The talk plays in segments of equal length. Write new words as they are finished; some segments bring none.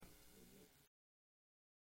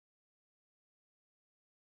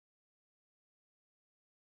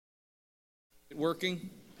Working?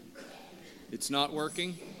 It's not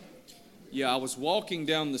working? Yeah, I was walking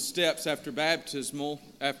down the steps after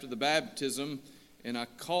the baptism, and I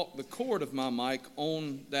caught the cord of my mic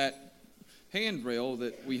on that handrail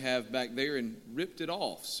that we have back there and ripped it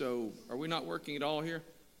off. So, are we not working at all here?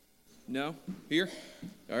 No? Here?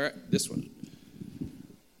 All right, this one.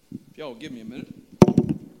 If y'all give me a minute.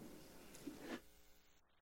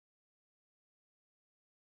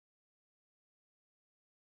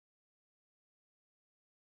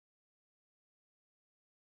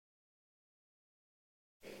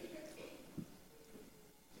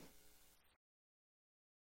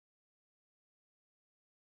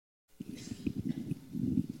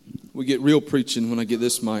 We get real preaching when I get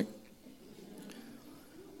this mic.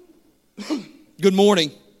 Good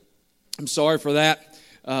morning. I'm sorry for that.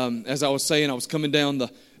 As I was saying, I was coming down down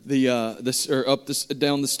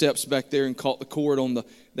the steps back there and caught the cord on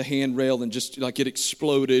the handrail and just like it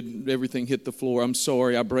exploded. Everything hit the floor. I'm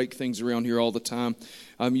sorry. I break things around here all the time.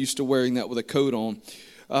 I'm used to wearing that with a coat on.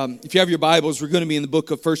 If you have your Bibles, we're going to be in the book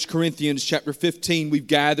of 1 Corinthians chapter 15. We've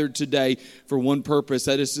gathered today for one purpose,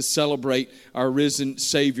 that is to celebrate our risen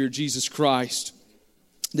Savior, Jesus Christ.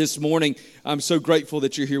 This morning, I'm so grateful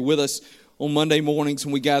that you're here with us. On Monday mornings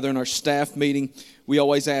when we gather in our staff meeting, we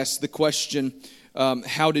always ask the question,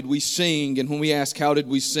 how did we sing? And when we ask how did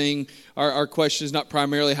we sing, our question is not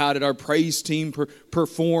primarily how did our praise team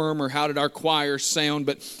perform or how did our choir sound,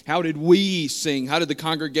 but how did we sing? How did the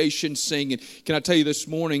congregation sing? And can I tell you this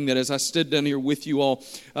morning that as I stood down here with you all,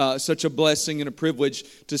 such a blessing and a privilege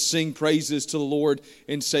to sing praises to the Lord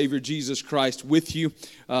and Savior Jesus Christ with you.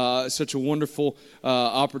 Such a wonderful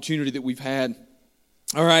opportunity that we've had.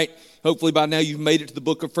 All right, hopefully by now you've made it to the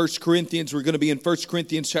book of 1 Corinthians. We're going to be in 1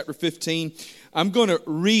 Corinthians chapter 15. I'm going to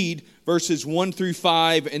read verses 1 through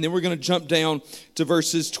 5, and then we're going to jump down to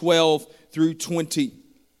verses 12 through 20.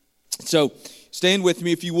 So stand with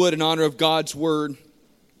me if you would in honor of God's word.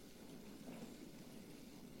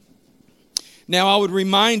 Now I would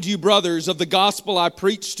remind you, brothers, of the gospel I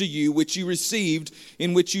preached to you, which you received,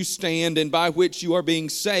 in which you stand, and by which you are being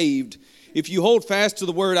saved, if you hold fast to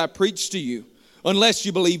the word I preached to you, unless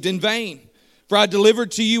you believed in vain. For I delivered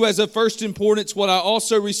to you as of first importance what I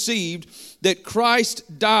also received, that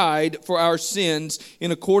Christ died for our sins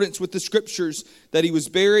in accordance with the Scriptures, that he was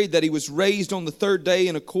buried, that he was raised on the third day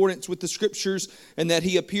in accordance with the Scriptures, and that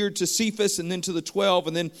he appeared to Cephas and then to the 12,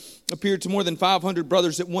 and then appeared to more than 500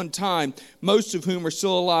 brothers at one time, most of whom are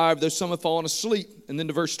still alive, though some have fallen asleep. And then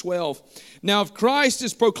to verse 12. Now if Christ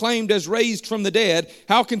is proclaimed as raised from the dead,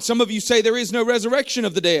 how can some of you say there is no resurrection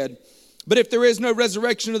of the dead? But if there is no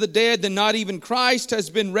resurrection of the dead, then not even Christ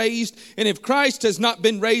has been raised. And if Christ has not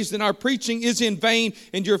been raised, then our preaching is in vain,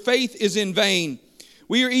 and your faith is in vain.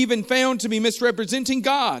 We are even found to be misrepresenting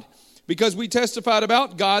God, because we testified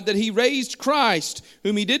about God that he raised Christ,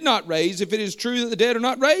 whom he did not raise, if it is true that the dead are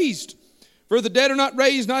not raised. For the dead are not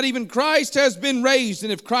raised, not even Christ has been raised.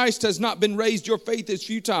 And if Christ has not been raised, your faith is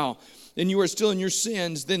futile, and you are still in your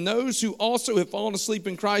sins. Then those who also have fallen asleep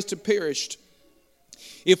in Christ have perished.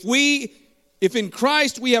 If in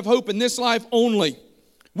Christ we have hope in this life only,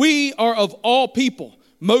 we are of all people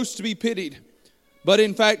most to be pitied. But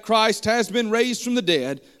in fact, Christ has been raised from the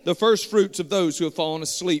dead, the first fruits of those who have fallen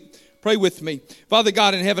asleep. Pray with me. Father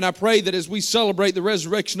God in heaven, I pray that as we celebrate the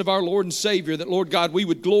resurrection of our Lord and Savior, that Lord God, we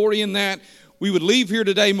would glory in that. We would leave here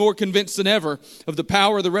today more convinced than ever of the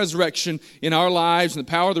power of the resurrection in our lives and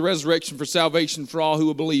the power of the resurrection for salvation for all who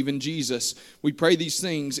will believe in Jesus. We pray these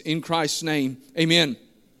things in Christ's name. Amen.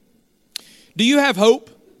 Do you have hope?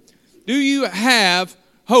 Do you have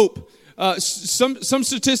hope? Some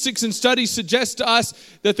statistics and studies suggest to us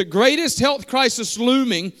that the greatest health crisis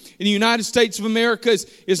looming in the United States of America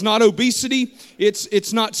is not obesity.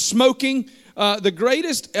 It's not smoking. The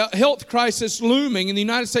greatest health crisis looming in the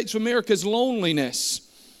United States of America is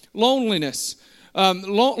loneliness. Loneliness.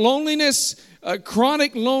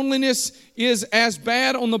 Chronic loneliness is as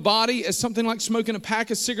bad on the body as something like smoking a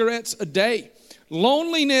pack of cigarettes a day.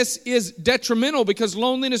 Loneliness is detrimental because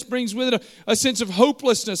loneliness brings with it a sense of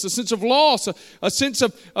hopelessness, a sense of loss, a sense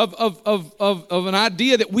of an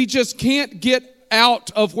idea that we just can't get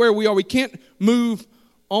out of where we are. We can't move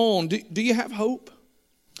on. Do you have hope?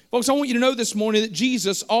 Folks, I want you to know this morning that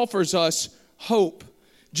Jesus offers us hope.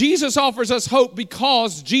 Jesus offers us hope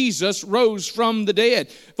because Jesus rose from the dead.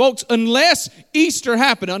 Folks, unless Easter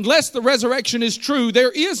happened, unless the resurrection is true,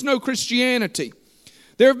 there is no Christianity.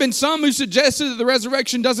 There have been some who suggested that the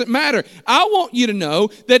resurrection doesn't matter. I want you to know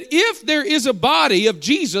that if there is a body of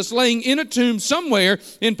Jesus laying in a tomb somewhere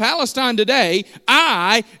in Palestine today,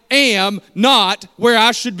 I am not where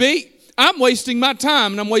I should be. I'm wasting my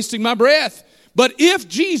time and I'm wasting my breath. But if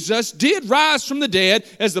Jesus did rise from the dead,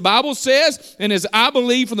 as the Bible says, and as I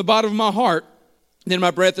believe from the bottom of my heart, then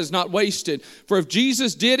my breath is not wasted. For if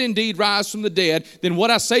Jesus did indeed rise from the dead, then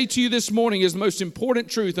what I say to you this morning is the most important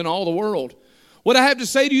truth in all the world. What I have to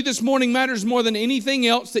say to you this morning matters more than anything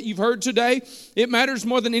else that you've heard today. It matters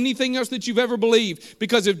more than anything else that you've ever believed.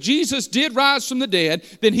 Because if Jesus did rise from the dead,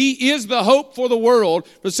 then he is the hope for the world,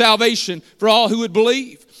 for salvation, for all who would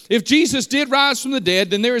believe. If Jesus did rise from the dead,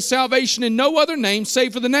 then there is salvation in no other name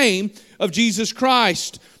save for the name of Jesus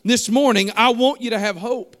Christ. This morning, I want you to have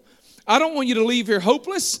hope. I don't want you to leave here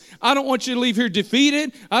hopeless. I don't want you to leave here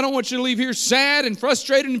defeated. I don't want you to leave here sad and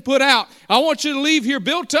frustrated and put out. I want you to leave here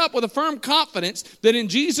built up with a firm confidence that in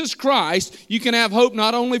Jesus Christ you can have hope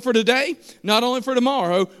not only for today, not only for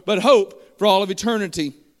tomorrow, but hope for all of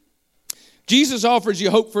eternity. Jesus offers you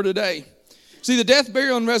hope for today. See, the death,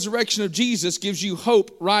 burial, and resurrection of Jesus gives you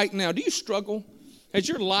hope right now. Do you struggle? Has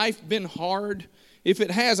your life been hard? If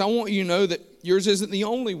it has, I want you to know that yours isn't the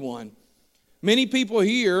only one. Many people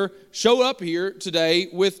here show up here today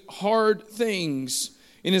with hard things.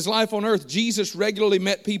 In his life on earth, Jesus regularly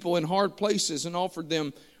met people in hard places and offered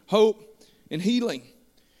them hope and healing.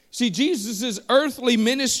 See, Jesus' earthly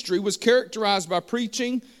ministry was characterized by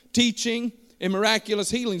preaching, teaching, and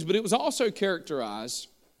miraculous healings, but it was also characterized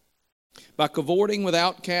by cavorting with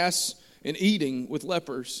outcasts and eating with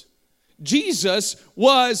lepers. Jesus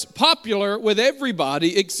was popular with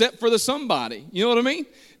everybody except for the somebody. You know what I mean?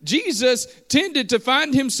 Jesus tended to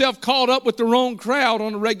find himself caught up with the wrong crowd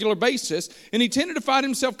on a regular basis, and he tended to find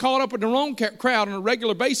himself caught up with the wrong crowd on a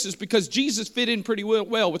regular basis because Jesus fit in pretty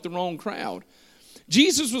well with the wrong crowd.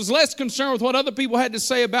 Jesus was less concerned with what other people had to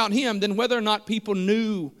say about him than whether or not people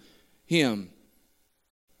knew him.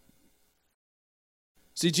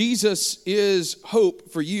 See, Jesus is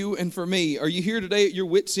hope for you and for me. Are you here today at your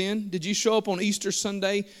wit's end? Did you show up on Easter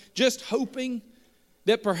Sunday just hoping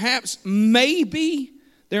that perhaps maybe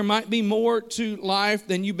there might be more to life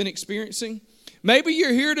than you've been experiencing? Maybe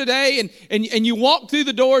you're here today and you walk through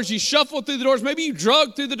the doors, you shuffle through the doors. Maybe you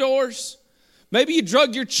drug through the doors. Maybe you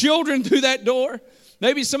drug your children through that door.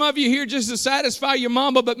 Maybe some of you here just to satisfy your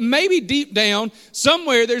mama, but maybe deep down,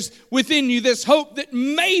 somewhere there's within you this hope that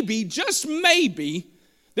maybe, just maybe,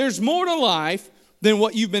 there's more to life than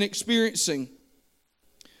what you've been experiencing.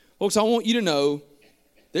 Folks, I want you to know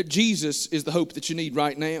that Jesus is the hope that you need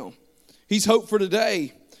right now. He's hope for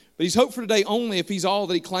today, but he's hope for today only if he's all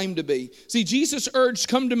that he claimed to be. See, Jesus urged,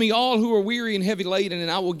 "Come to me all who are weary and heavy laden, and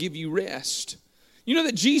I will give you rest." You know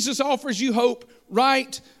that Jesus offers you hope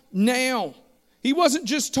right now. He wasn't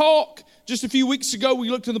just talk. Just a few weeks ago, we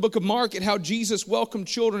looked in the book of Mark at how Jesus welcomed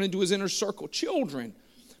children into his inner circle. Children.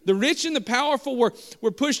 The rich and the powerful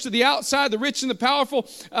were pushed to the outside. The rich and the powerful,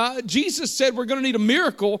 Jesus said we're going to need a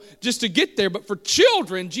miracle just to get there. But for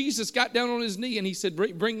children, Jesus got down on his knee and he said,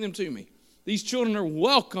 bring them to me. These children are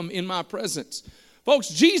welcome in my presence. Folks,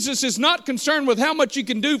 Jesus is not concerned with how much you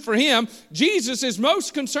can do for him. Jesus is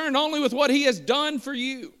most concerned only with what he has done for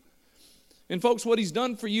you. And folks, what he's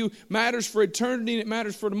done for you matters for eternity and it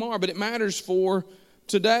matters for tomorrow, but it matters for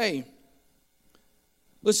today.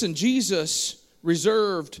 Listen, Jesus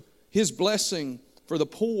reserved his blessing for the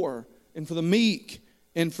poor and for the meek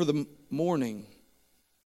and for the mourning.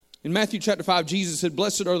 In Matthew chapter 5, Jesus said,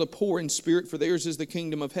 "Blessed are the poor in spirit, for theirs is the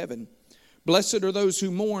kingdom of heaven. Blessed are those who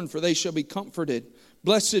mourn, for they shall be comforted.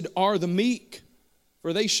 Blessed are the meek,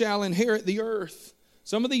 for they shall inherit the earth."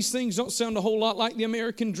 Some of these things don't sound a whole lot like the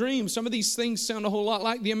American dream. Some of these things sound a whole lot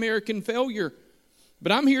like the American failure.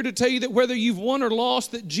 But I'm here to tell you that whether you've won or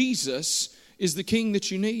lost, that Jesus is the king that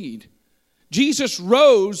you need. Jesus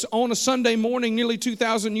rose on a Sunday morning nearly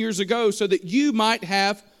 2,000 years ago so that you might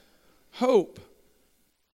have hope.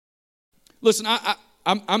 Listen,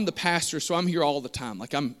 I'm the pastor, so I'm here all the time.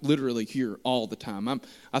 Like, I'm literally here all the time.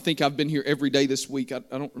 I think I've been here every day this week. I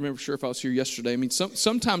don't remember sure if I was here yesterday. I mean,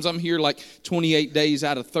 sometimes I'm here like 28 days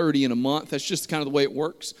out of 30 in a month. That's just kind of the way it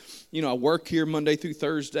works. You know, I work here Monday through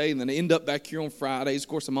Thursday, and then I end up back here on Fridays. Of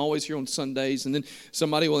course, I'm always here on Sundays, and then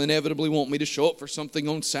somebody will inevitably want me to show up for something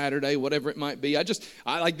on Saturday, whatever it might be.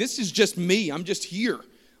 This is just me. I'm just here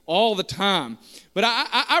all the time. But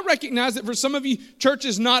I recognize that for some of you, church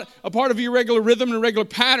is not a part of your regular rhythm and a regular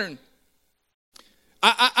pattern.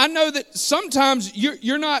 I know that sometimes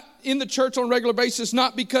you're not in the church on a regular basis,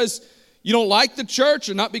 not because you don't like the church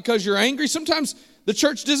or not because you're angry. Sometimes the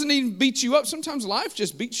church doesn't even beat you up. Sometimes life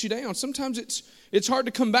just beats you down. Sometimes it's hard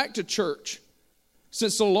to come back to church.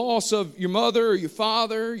 Since the loss of your mother or your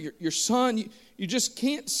father, your son, you just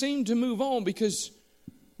can't seem to move on because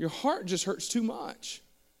your heart just hurts too much.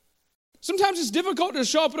 Sometimes it's difficult to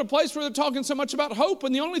show up at a place where they're talking so much about hope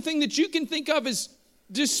and the only thing that you can think of is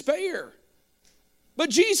despair. But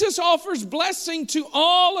Jesus offers blessing to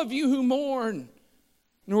all of you who mourn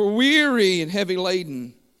and who are weary and heavy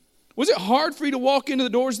laden. Was it hard for you to walk into the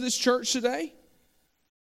doors of this church today?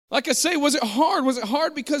 Like I say, was it hard? Was it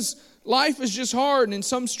hard because life is just hard and in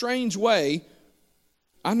some strange way?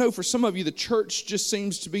 I know for some of you, the church just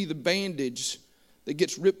seems to be the bandage that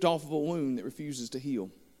gets ripped off of a wound that refuses to heal.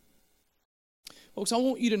 Folks, I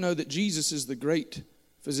want you to know that Jesus is the great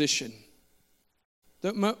physician.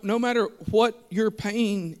 No matter what your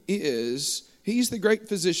pain is, He's the great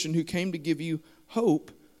physician who came to give you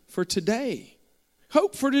hope for today.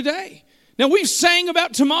 Hope for today. Now, we've sang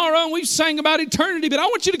about tomorrow and we've sang about eternity, but I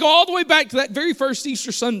want you to go all the way back to that very first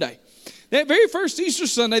Easter Sunday. That very first Easter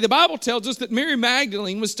Sunday, the Bible tells us that Mary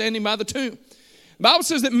Magdalene was standing by the tomb. The Bible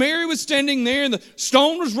says that Mary was standing there and the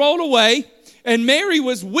stone was rolled away and Mary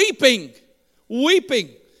was weeping. Weeping.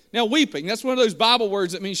 Now, weeping, that's one of those Bible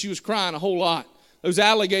words that means she was crying a whole lot. Those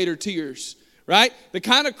alligator tears, right? The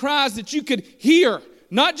kind of cries that you could hear,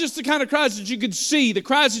 not just the kind of cries that you could see, the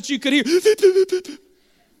cries that you could hear.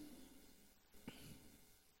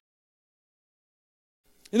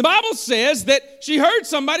 And the Bible says that she heard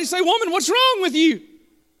somebody say, "Woman, what's wrong with you?"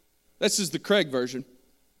 This is the Craig version.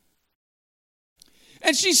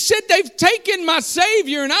 And she said, "They've taken my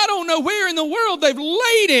Savior, and I don't know where in the world they've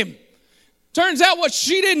laid Him." Turns out what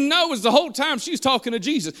she didn't know was the whole time she was talking to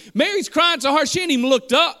Jesus. Mary's crying so hard she ain't even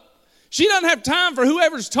looked up. She doesn't have time for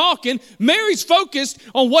whoever's talking. Mary's focused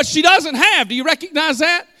on what she doesn't have. Do you recognize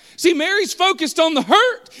that? See, Mary's focused on the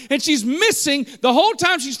hurt, and she's missing, the whole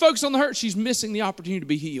time she's focused on the hurt, she's missing the opportunity to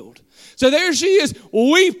be healed. So there she is,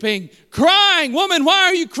 weeping, crying. "Woman, why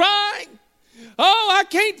are you crying?" "Oh, I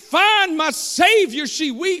can't find my Savior,"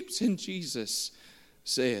 she weeps. And Jesus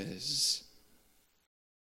says,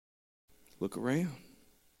 "Look around."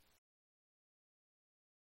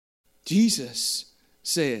 Jesus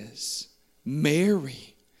says,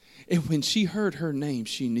 "Mary." And when she heard her name,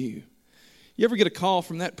 she knew. You ever get a call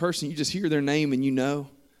from that person, you just hear their name and you know?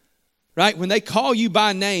 Right? When they call you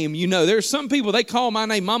by name, you know. There's some people, they call my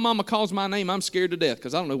name. My mama calls my name, I'm scared to death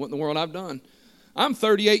because I don't know what in the world I've done. I'm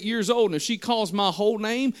 38 years old, and if she calls my whole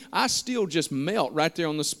name, I still just melt right there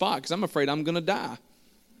on the spot because I'm afraid I'm going to die.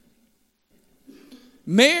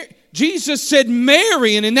 Jesus said,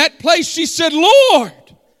 "Mary," and in that place she said, "Lord."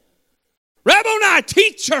 Rabboni,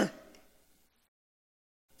 teacher.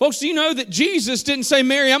 Folks, do you know that Jesus didn't say,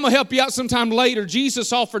 "Mary, I'm going to help you out sometime later"?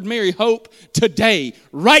 Jesus offered Mary hope today,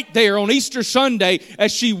 right there on Easter Sunday,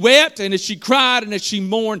 as she wept and as she cried and as she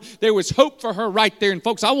mourned. There was hope for her right there. And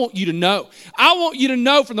folks, I want you to know. I want you to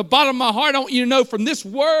know from the bottom of my heart, I want you to know from this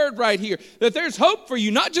word right here, that there's hope for you.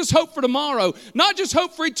 Not just hope for tomorrow, not just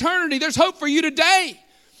hope for eternity. There's hope for you today.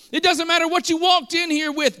 It doesn't matter what you walked in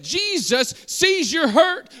here with. Jesus sees your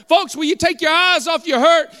hurt. Folks, will you take your eyes off your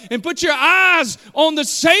hurt and put your eyes on the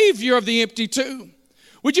Savior of the empty tomb?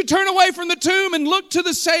 Would you turn away from the tomb and look to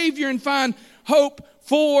the Savior and find hope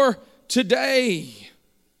for today?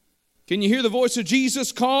 Can you hear the voice of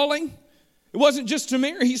Jesus calling? It wasn't just to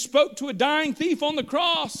Mary. He spoke to a dying thief on the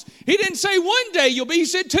cross. He didn't say one day you'll be. He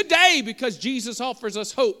said today, because Jesus offers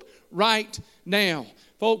us hope right now.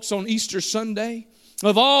 Folks, on Easter Sunday,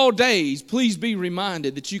 of all days, please be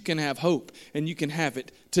reminded that you can have hope and you can have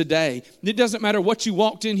it today. It doesn't matter what you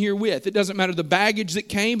walked in here with. It doesn't matter the baggage that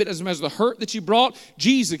came. It doesn't matter the hurt that you brought.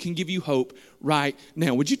 Jesus can give you hope right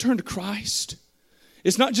now. Would you turn to Christ?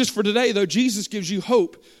 It's not just for today, though. Jesus gives you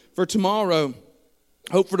hope for tomorrow.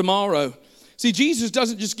 Hope for tomorrow. See, Jesus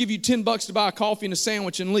doesn't just give you $10 to buy a coffee and a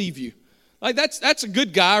sandwich and leave you. Like that's a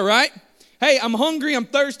good guy, right? Hey, I'm hungry, I'm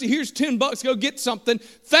thirsty. Here's $10. Go get something.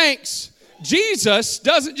 Thanks. Jesus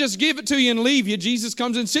doesn't just give it to you and leave you. Jesus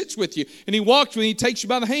comes and sits with you, and He walks with you, He takes you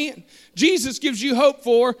by the hand. Jesus gives you hope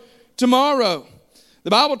for tomorrow. The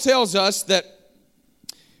Bible tells us that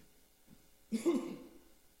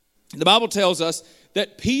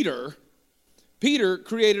Peter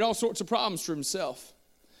created all sorts of problems for himself.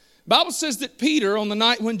 The Bible says that Peter, on the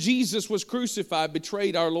night when Jesus was crucified,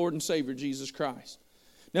 betrayed our Lord and Savior, Jesus Christ.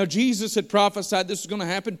 Now, Jesus had prophesied this was going to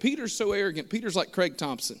happen. Peter's so arrogant. Peter's like Craig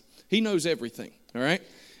Thompson. He knows everything, all right?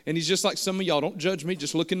 And he's just like some of y'all. Don't judge me.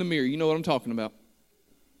 Just look in the mirror. You know what I'm talking about.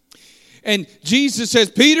 And Jesus says,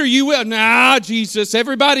 "Peter, you will." "Nah, Jesus,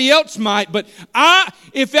 everybody else might, but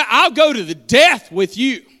I'll go to the death with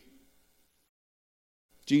you."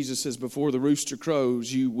 Jesus says, "Before the rooster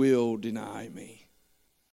crows, you will deny me."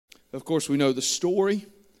 Of course, we know the story.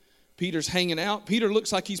 Peter's hanging out. Peter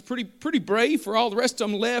looks like he's pretty brave for all the rest of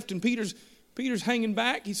them left, and Peter's hanging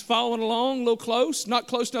back. He's following along a little close. Not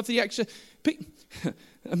close enough that he actually...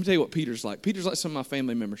 Let me tell you what Peter's like. Peter's like some of my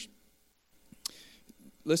family members.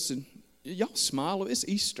 Listen, y'all smile. It's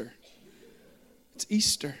Easter. It's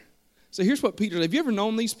Easter. So here's what Peter, have you ever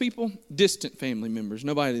known these people? Distant family members,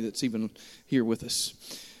 nobody that's even here with us.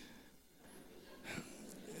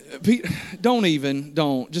 Peter,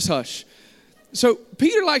 don't, just hush. So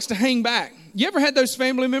Peter likes to hang back. You ever had those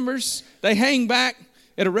family members? They hang back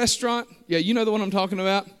at a restaurant. Yeah, you know the one I'm talking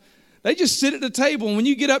about. They just sit at the table, and when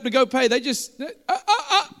you get up to go pay, they just,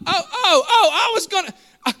 I was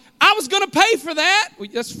gonna pay for that. Well,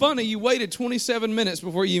 that's funny. You waited 27 minutes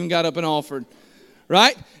before you even got up and offered,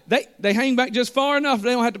 right? They hang back just far enough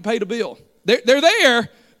they don't have to pay the bill. They're there,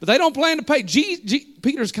 but they don't plan to pay.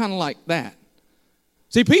 Peter's kind of like that.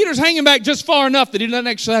 See, Peter's hanging back just far enough that he doesn't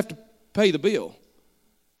actually have to pay the bill.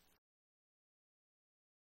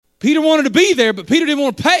 Peter wanted to be there, but Peter didn't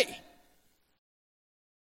want to pay.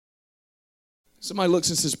 Somebody looks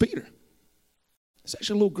and says, Peter, it's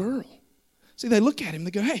actually a little girl. See, they look at him,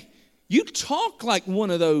 they go, hey, you talk like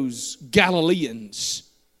one of those Galileans.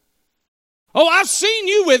 Oh, I've seen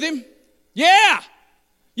you with him. Yeah,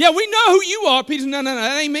 we know who you are. Peter said, no,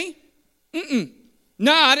 that ain't me.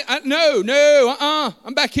 No,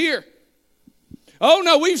 I'm back here. Oh,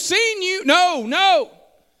 no, we've seen you. No.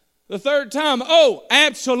 The third time, oh,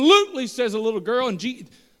 absolutely, says a little girl. And the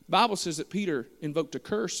Bible says that Peter invoked a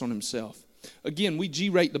curse on himself. Again, we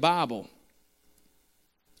G-rate the Bible.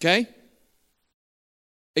 Okay?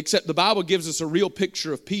 Except the Bible gives us a real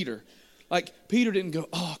picture of Peter. Like, Peter didn't go,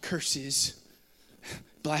 oh, curses,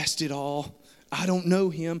 blast it all. I don't know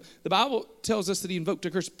him. The Bible tells us that he invoked a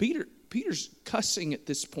curse. Peter's cussing at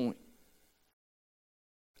this point.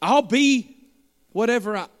 I'll be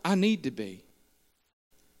whatever I need to be.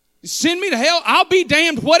 Send me to hell. I'll be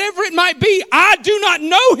damned, whatever it might be. I do not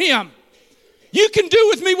know him. You can do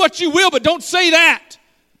with me what you will, but don't say that.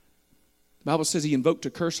 The Bible says he invoked a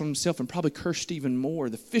curse on himself and probably cursed even more.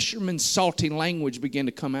 The fisherman's salty language began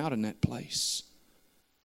to come out in that place.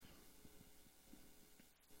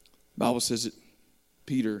 The Bible says that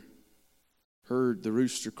Peter heard the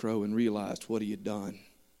rooster crow and realized what he had done.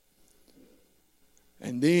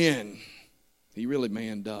 And then he really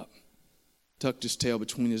manned up, tucked his tail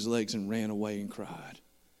between his legs and ran away and cried,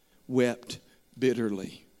 wept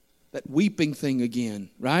bitterly. That weeping thing again,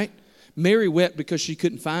 right? Mary wept because she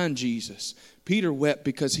couldn't find Jesus. Peter wept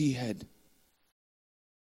because he had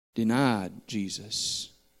denied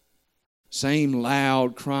Jesus. Same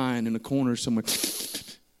loud crying in a corner somewhere.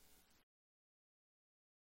 The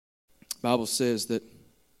Bible says that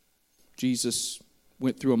Jesus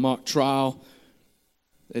went through a mock trial,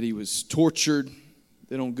 that he was tortured,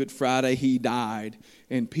 that on Good Friday he died.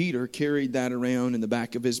 And Peter carried that around in the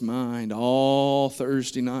back of his mind all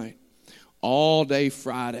Thursday night, all day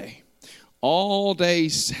Friday, all day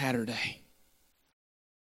Saturday.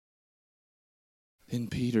 Then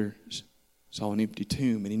Peter saw an empty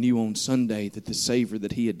tomb, and he knew on Sunday that the Savior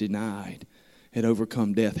that he had denied had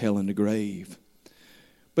overcome death, hell, and the grave.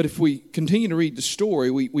 But if we continue to read the story,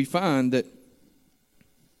 we find that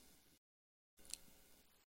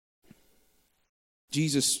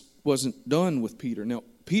Jesus wasn't done with Peter. Now,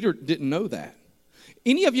 Peter didn't know that.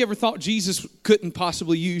 Any of you ever thought Jesus couldn't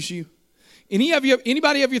possibly use you?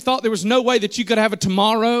 Anybody ever thought there was no way that you could have a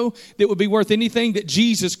tomorrow that would be worth anything that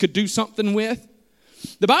Jesus could do something with?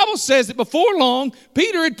 The Bible says that before long,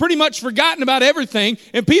 Peter had pretty much forgotten about everything,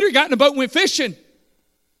 and Peter got in a boat and went fishing.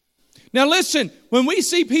 Now listen, when we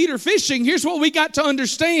see Peter fishing, here's what we got to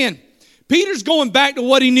understand. Peter's going back to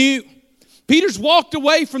what he knew. Peter's walked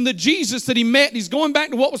away from the Jesus that he met, and he's going back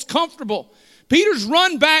to what was comfortable. Peter's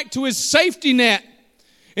run back to his safety net,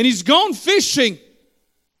 and he's gone fishing.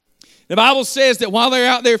 The Bible says that while they're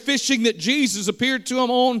out there fishing, that Jesus appeared to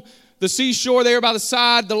them on the seashore there by the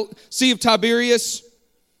side, the Sea of Tiberias.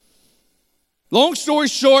 Long story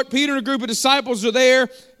short, Peter and a group of disciples are there.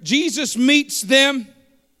 Jesus meets them.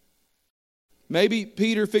 Maybe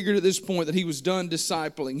Peter figured at this point that he was done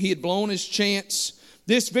discipling. He had blown his chance.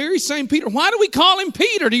 This very same Peter. Why do we call him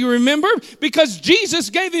Peter? Do you remember? Because Jesus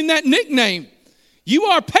gave him that nickname. You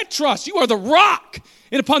are Petros. You are the rock.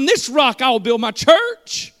 And upon this rock I will build my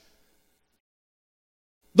church.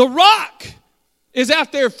 The rock is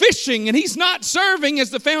out there fishing, and he's not serving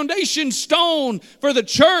as the foundation stone for the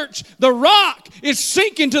church. The rock is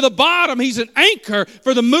sinking to the bottom. He's an anchor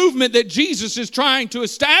for the movement that Jesus is trying to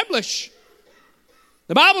establish.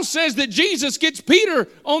 The Bible says that Jesus gets Peter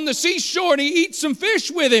on the seashore and he eats some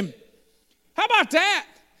fish with him. How about that?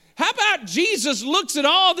 How about Jesus looks at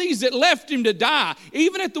all these that left him to die,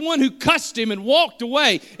 even at the one who cussed him and walked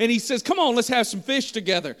away, and he says, come on, let's have some fish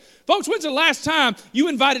together. Folks, when's the last time you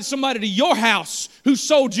invited somebody to your house who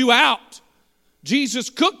sold you out? Jesus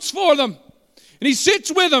cooks for them, and he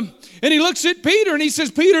sits with them, and he looks at Peter, and he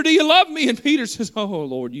says, Peter, do you love me? And Peter says, oh,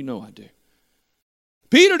 Lord, you know I do.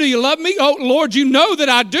 Peter, do you love me? Oh, Lord, you know that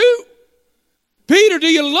I do. Peter, do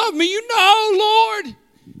you love me? You know, Lord.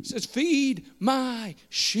 He says, feed my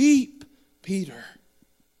sheep, Peter.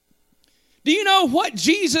 Do you know what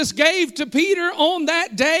Jesus gave to Peter on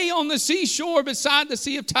that day on the seashore beside the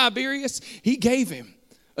Sea of Tiberias? He gave him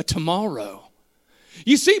a tomorrow.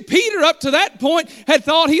 You see, Peter up to that point had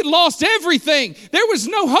thought he'd lost everything. There was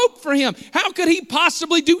no hope for him. How could he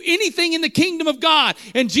possibly do anything in the kingdom of God?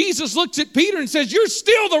 And Jesus looks at Peter and says, you're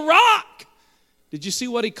still the rock. Did you see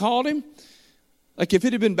what he called him? Like if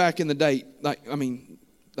it had been back in the day, like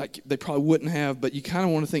they probably wouldn't have, but you kind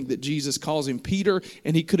of want to think that Jesus calls him Peter,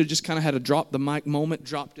 and he could have just kind of had a drop the mic moment,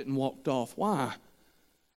 dropped it and walked off. Why?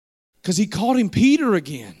 Because he called him Peter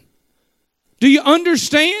again. Do you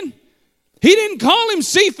understand? He didn't call him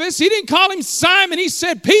Cephas. He didn't call him Simon. He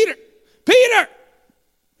said, Peter, Peter,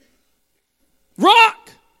 rock,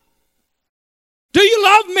 do you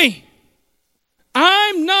love me?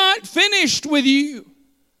 I'm not finished with you.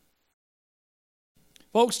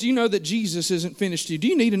 Folks, do you know that Jesus isn't finished with you? Do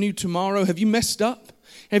you need a new tomorrow? Have you messed up?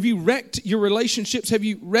 Have you wrecked your relationships? Have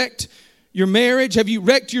you wrecked your marriage? Have you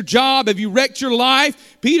wrecked your job? Have you wrecked your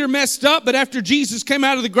life? Peter messed up, but after Jesus came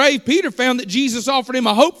out of the grave, Peter found that Jesus offered him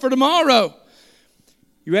a hope for tomorrow.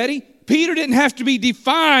 You ready? Peter didn't have to be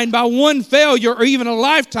defined by one failure or even a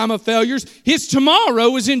lifetime of failures. His tomorrow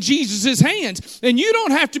was in Jesus' hands. And you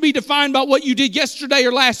don't have to be defined by what you did yesterday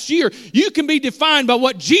or last year. You can be defined by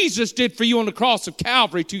what Jesus did for you on the cross of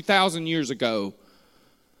Calvary 2,000 years ago.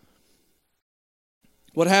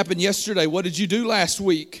 What happened yesterday? What did you do last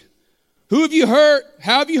week? Who have you hurt?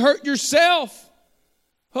 How have you hurt yourself?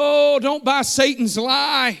 Oh, don't buy Satan's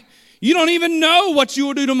lie. You don't even know what you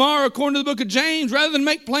will do tomorrow, according to the book of James. Rather than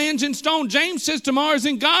make plans in stone, James says tomorrow's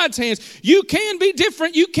in God's hands. You can be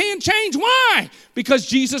different. You can change. Why? Because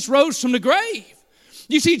Jesus rose from the grave.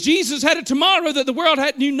 You see, Jesus had a tomorrow that the world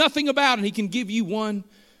knew nothing about, and he can give you one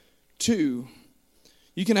too.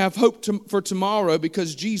 You can have hope for tomorrow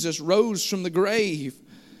because Jesus rose from the grave.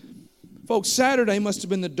 Folks, Saturday must have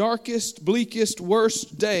been the darkest, bleakest,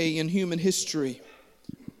 worst day in human history.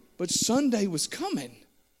 But Sunday was coming.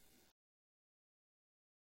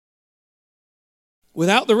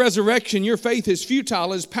 Without the resurrection, your faith is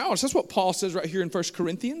futile, is powerless. That's what Paul says right here in 1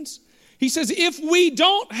 Corinthians. He says, if we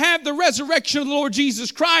don't have the resurrection of the Lord Jesus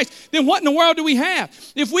Christ, then what in the world do we have?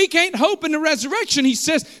 If we can't hope in the resurrection, he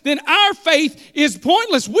says, then our faith is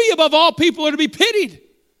pointless. We, above all people, are to be pitied.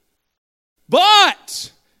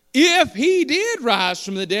 But if he did rise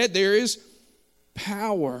from the dead, there is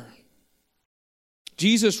power.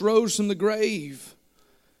 Jesus rose from the grave,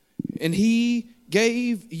 and he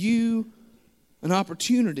gave you an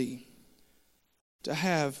opportunity to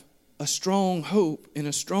have a strong hope and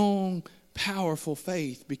a strong, powerful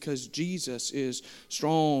faith because Jesus is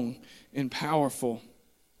strong and powerful.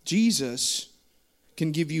 Jesus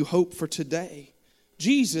can give you hope for today.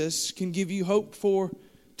 Jesus can give you hope for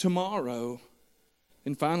tomorrow.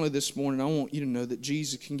 And finally this morning, I want you to know that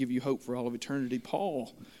Jesus can give you hope for all of eternity.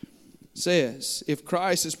 Paul says, if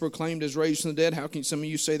Christ is proclaimed as raised from the dead, how can some of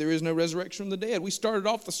you say there is no resurrection from the dead? We started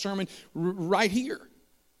off the sermon right here.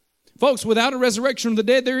 Folks, without a resurrection from the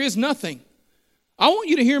dead, there is nothing. I want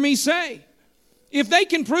you to hear me say, if they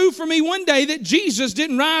can prove for me one day that Jesus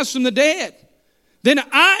didn't rise from the dead, then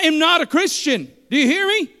I am not a Christian. Do you hear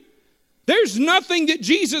me? There's nothing that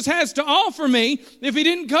Jesus has to offer me if he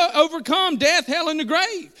didn't overcome death, hell, and the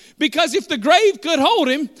grave. Because if the grave could hold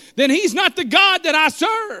him, then he's not the God that I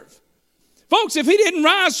serve. Folks, if he didn't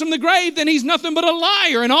rise from the grave, then he's nothing but a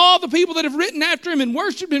liar. And all the people that have written after him and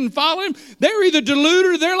worshiped him and followed him, they're either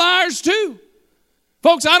deluded or they're liars too.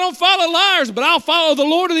 Folks, I don't follow liars, but I'll follow the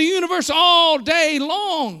Lord of the universe all day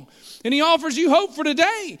long. And he offers you hope for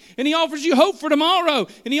today. And he offers you hope for tomorrow.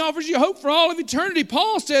 And he offers you hope for all of eternity.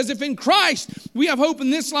 Paul says, if in Christ we have hope in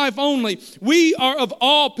this life only, we are of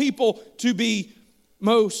all people to be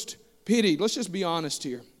most pitied. Let's just be honest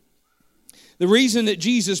here. The reason that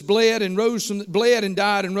Jesus bled and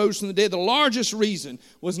died and rose from the dead, the largest reason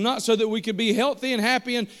was not so that we could be healthy and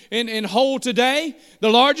happy and whole today. The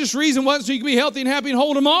largest reason wasn't so you could be healthy and happy and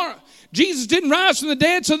whole tomorrow. Jesus didn't rise from the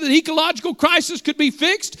dead so that the ecological crisis could be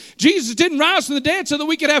fixed. Jesus didn't rise from the dead so that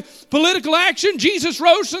we could have political action. Jesus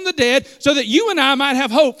rose from the dead so that you and I might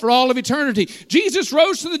have hope for all of eternity. Jesus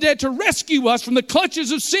rose from the dead to rescue us from the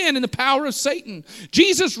clutches of sin and the power of Satan.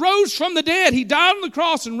 Jesus rose from the dead. He died on the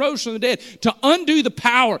cross and rose from the dead to undo the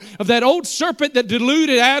power of that old serpent that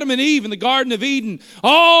deluded Adam and Eve in the Garden of Eden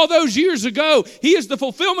all those years ago. He is the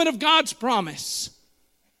fulfillment of God's promise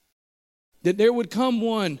that there would come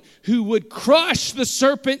one who would crush the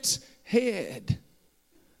serpent's head.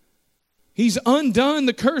 He's undone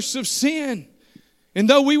the curse of sin. And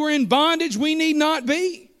though we were in bondage, we need not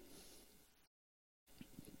be.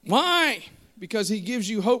 Why? Because He gives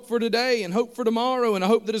you hope for today and hope for tomorrow, and a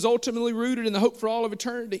hope that is ultimately rooted in the hope for all of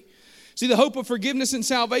eternity. See, the hope of forgiveness and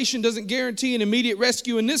salvation doesn't guarantee an immediate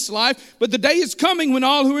rescue in this life, but the day is coming when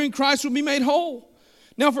all who are in Christ will be made whole.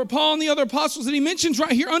 Now, for Paul and the other apostles that he mentions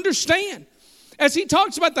right here, understand, as he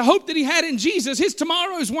talks about the hope that he had in Jesus, his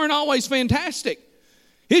tomorrows weren't always fantastic.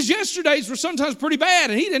 His yesterdays were sometimes pretty bad,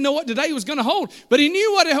 and he didn't know what today was going to hold, but he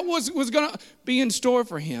knew what it was going to be in store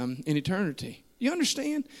for him in eternity. You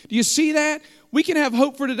understand? Do you see that? We can have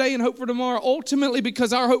hope for today and hope for tomorrow ultimately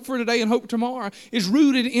because our hope for today and hope tomorrow is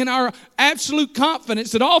rooted in our absolute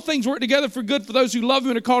confidence that all things work together for good for those who love Him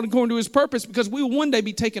and are called according to His purpose, because we will one day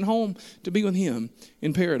be taken home to be with Him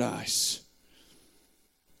in paradise.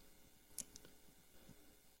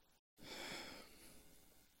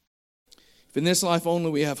 If in this life only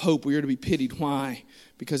we have hope, we are to be pitied. Why?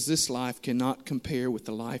 Because this life cannot compare with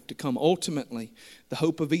the life to come. Ultimately, the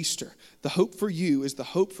hope of Easter, the hope for you is the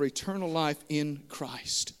hope for eternal life in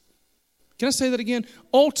Christ. Can I say that again?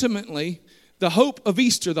 Ultimately, the hope of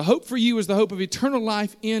Easter, the hope for you is the hope of eternal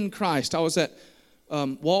life in Christ. I was at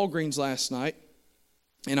Walgreens last night,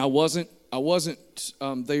 and I wasn't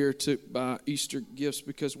there to buy Easter gifts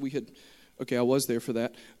because I was there for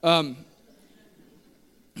that.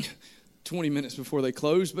 20 minutes before they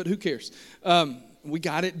closed, but who cares? We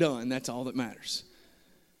got it done. That's all that matters.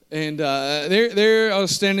 And there I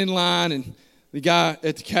was standing in line, and the guy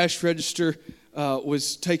at the cash register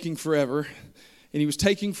was taking forever. And he was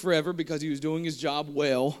taking forever because he was doing his job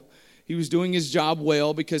well. He was doing his job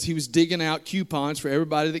well because he was digging out coupons for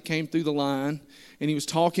everybody that came through the line. And he was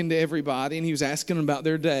talking to everybody, and he was asking them about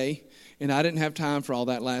their day. And I didn't have time for all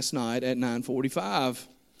that last night at 9:45.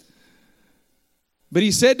 But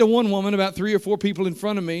he said to one woman, about 3 or 4 people in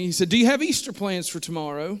front of me, he said, "Do you have Easter plans for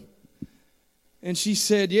tomorrow?" And she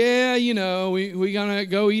said, "Yeah, we're going to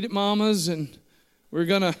go eat at Mama's, and we're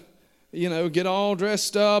going to, get all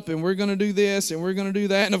dressed up, and we're going to do this, and we're going to do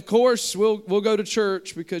that. And of course, we'll go to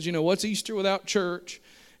church because, what's Easter without church?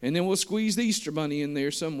 And then we'll squeeze the Easter bunny in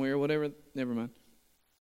there somewhere, whatever. Never mind."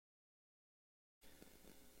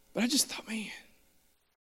 But I just thought, man,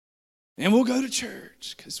 and we'll go to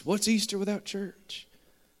church, because what's Easter without church?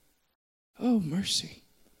 Oh, mercy.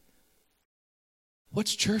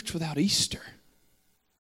 What's church without Easter?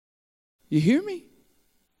 You hear me?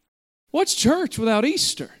 What's church without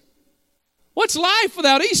Easter? What's life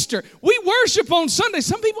without Easter? We worship on Sundays.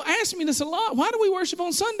 Some people ask me this a lot. Why do we worship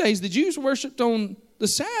on Sundays? The Jews worshiped on the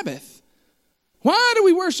Sabbath. Why do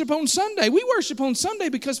we worship on Sunday? We worship on Sunday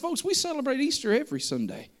because, folks, we celebrate Easter every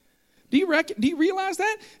Sunday. Do you realize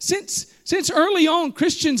that? Since early on,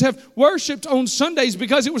 Christians have worshiped on Sundays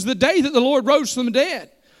because it was the day that the Lord rose from the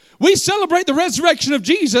dead. We celebrate the resurrection of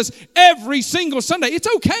Jesus every single Sunday.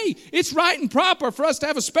 It's okay. It's right and proper for us to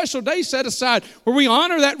have a special day set aside where we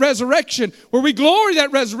honor that resurrection, where we glory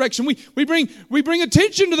that resurrection. We bring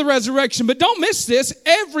attention to the resurrection. But don't miss this.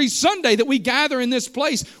 Every Sunday that we gather in this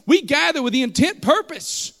place, we gather with the intent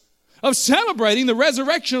purpose of celebrating the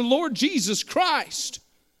resurrection of the Lord Jesus Christ.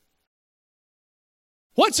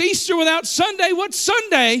 What's Easter without Sunday? What's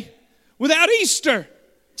Sunday without Easter?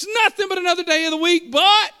 It's nothing but another day of the week.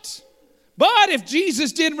 But if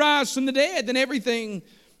Jesus did rise from the dead, then everything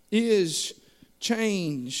is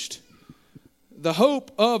changed. The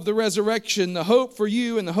hope of the resurrection, the hope for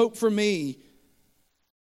you and the hope for me,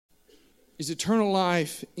 is eternal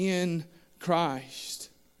life in Christ.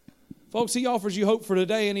 Folks, He offers you hope for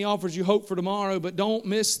today and He offers you hope for tomorrow. But don't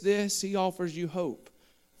miss this. He offers you hope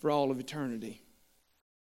for all of eternity.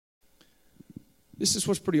 This is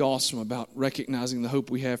what's pretty awesome about recognizing the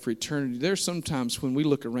hope we have for eternity. There's sometimes when we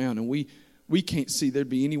look around and we can't see there'd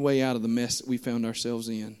be any way out of the mess that we found ourselves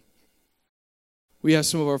in. We have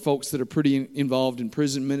some of our folks that are pretty involved in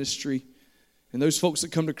prison ministry. And those folks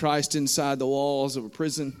that come to Christ inside the walls of a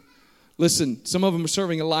prison, listen, some of them are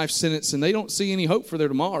serving a life sentence and they don't see any hope for their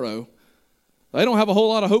tomorrow. They don't have a whole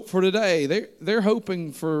lot of hope for today. They're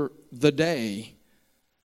hoping for the day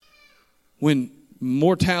when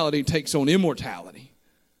mortality takes on immortality.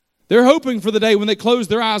 They're hoping for the day when they close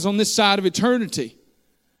their eyes on this side of eternity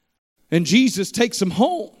and Jesus takes them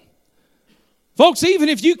home. Folks, even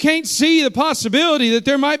if you can't see the possibility that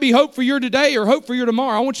there might be hope for your today or hope for your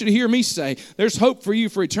tomorrow, I want you to hear me say there's hope for you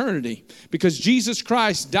for eternity, because Jesus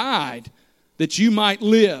Christ died that you might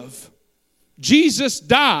live. Jesus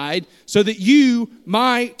died so that you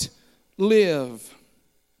might live.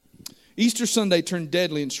 Easter Sunday turned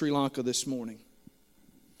deadly in Sri Lanka this morning.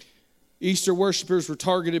 Easter worshipers were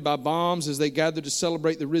targeted by bombs as they gathered to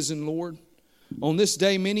celebrate the risen Lord. On this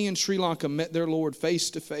day, many in Sri Lanka met their Lord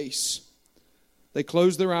face to face. They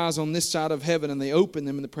closed their eyes on this side of heaven and they opened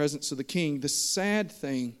them in the presence of the King. The sad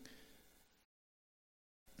thing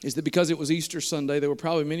is that because it was Easter Sunday, there were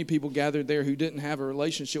probably many people gathered there who didn't have a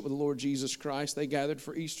relationship with the Lord Jesus Christ. They gathered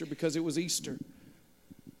for Easter because it was Easter.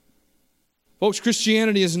 Folks,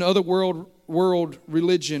 Christianity is an other world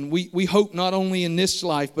religion. We hope not only in this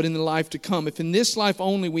life, but in the life to come. If in this life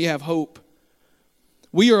only we have hope,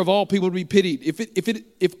 we are of all people to be pitied.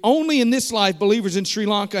 If only in this life believers in Sri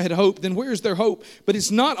Lanka had hope, then where's their hope? But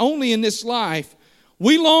it's not only in this life.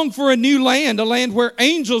 We long for a new land, a land where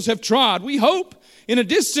angels have trod. We hope in a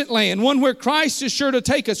distant land, one where Christ is sure to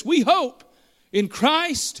take us. We hope in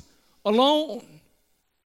Christ alone.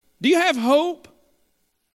 Do you have hope?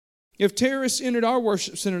 If terrorists entered our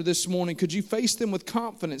worship center this morning, could you face them with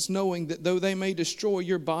confidence, knowing that though they may destroy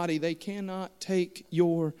your body, they cannot take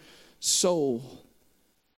your soul?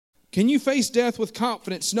 Can you face death with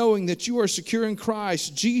confidence, knowing that you are secure in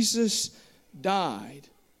Christ? Jesus died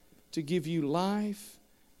to give you life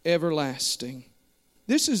everlasting.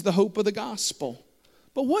 This is the hope of the gospel.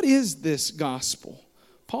 But what is this gospel?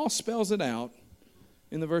 Paul spells it out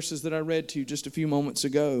in the verses that I read to you just a few moments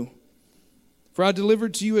ago. For I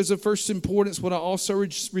delivered to you as of first importance what I also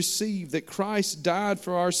received, that Christ died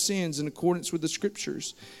for our sins in accordance with the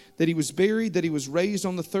Scriptures, that He was buried, that He was raised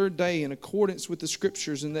on the third day in accordance with the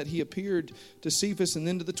Scriptures, and that He appeared to Cephas and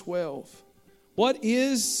then to the 12. What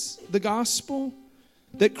is the gospel?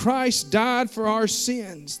 That Christ died for our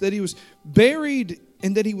sins, that He was buried,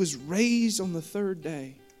 and that He was raised on the third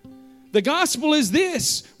day. The gospel is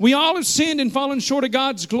this: we all have sinned and fallen short of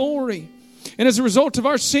God's glory. And as a result of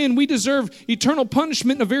our sin, we deserve eternal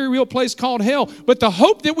punishment in a very real place called hell. But the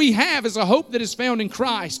hope that we have is a hope that is found in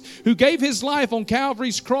Christ, who gave His life on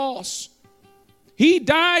Calvary's cross. He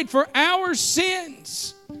died for our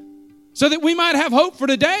sins so that we might have hope for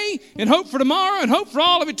today and hope for tomorrow and hope for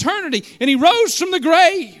all of eternity. And He rose from the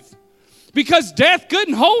grave because death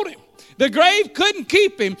couldn't hold Him. The grave couldn't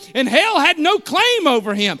keep Him, and hell had no claim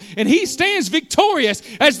over Him. And He stands victorious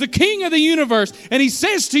as the King of the universe. And He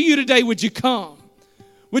says to you today, would you come?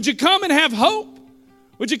 Would you come and have hope?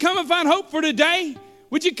 Would you come and find hope for today?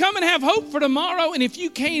 Would you come and have hope for tomorrow? And if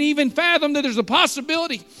you can't even fathom that there's a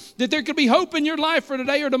possibility that there could be hope in your life for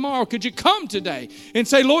today or tomorrow, could you come today and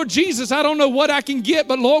say, Lord Jesus, I don't know what I can get,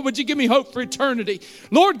 but Lord, would you give me hope for eternity?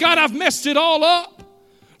 Lord God, I've messed it all up.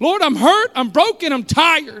 Lord, I'm hurt, I'm broken, I'm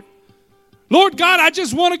tired. Lord God, I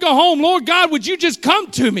just want to go home. Lord God, would you just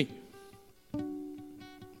come to me?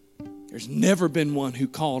 There's never been one who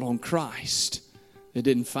called on Christ that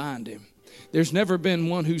didn't find Him. There's never been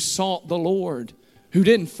one who sought the Lord who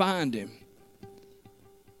didn't find Him.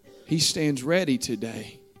 He stands ready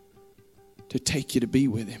today to take you to be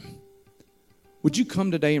with Him. Would you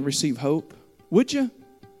come today and receive hope? Would you?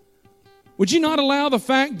 Would you not allow the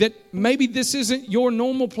fact that maybe this isn't your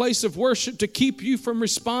normal place of worship to keep you from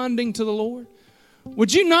responding to the Lord?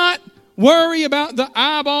 Would you not worry about the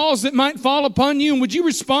eyeballs that might fall upon you, and would you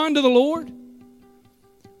respond to the Lord?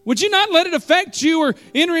 Would you not let it affect you or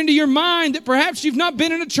enter into your mind that perhaps you've not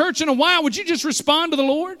been in a church in a while? Would you just respond to the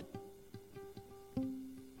Lord?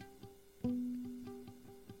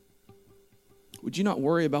 Would you not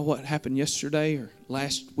worry about what happened yesterday or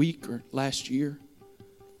last week or last year?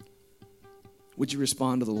 Would you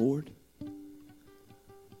respond to the Lord?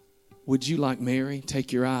 Would you, like Mary,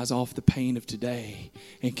 take your eyes off the pain of today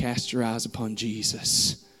and cast your eyes upon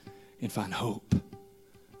Jesus and find hope?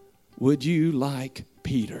 Would you, like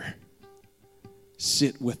Peter,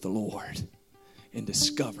 sit with the Lord and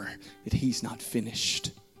discover that He's not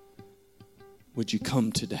finished? Would you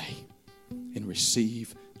come today and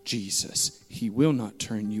receive Jesus? He will not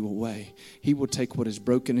turn you away. He will take what is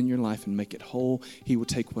broken in your life and make it whole. He will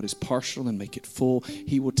take what is partial and make it full.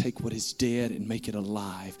 He will take what is dead and make it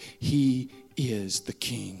alive. He is the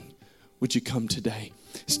King. Would you come today?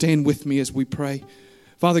 Stand with me as we pray.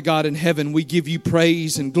 Father God in heaven, we give you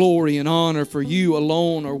praise and glory and honor, for you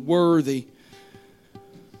alone are worthy.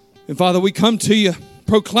 And Father, we come to you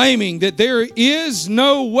proclaiming that there is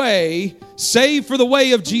no way save for the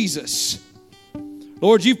way of Jesus.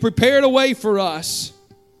 Lord, you've prepared a way for us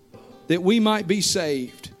that we might be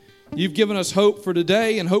saved. You've given us hope for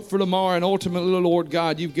today and hope for tomorrow, and ultimately, Lord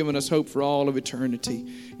God, you've given us hope for all of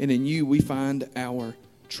eternity. And in you we find our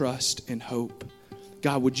trust and hope.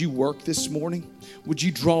 God, would you work this morning? Would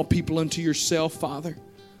you draw people unto yourself, Father?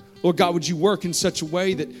 Lord God, would you work in such a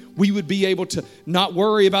way that we would be able to not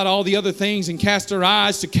worry about all the other things and cast our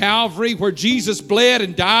eyes to Calvary, where Jesus bled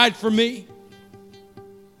and died for me?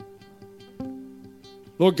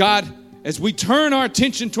 Lord God, as we turn our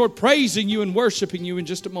attention toward praising you and worshiping you in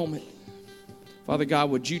just a moment, Father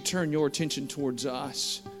God, would you turn your attention towards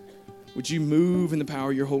us? Would you move in the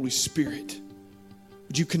power of your Holy Spirit?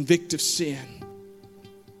 Would you convict of sin?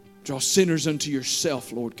 Draw sinners unto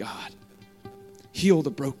yourself, Lord God. Heal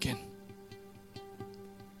the broken.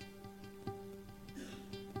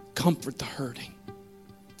 Comfort the hurting.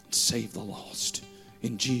 Save the lost.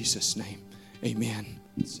 In Jesus' name, amen.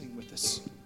 Sing with us.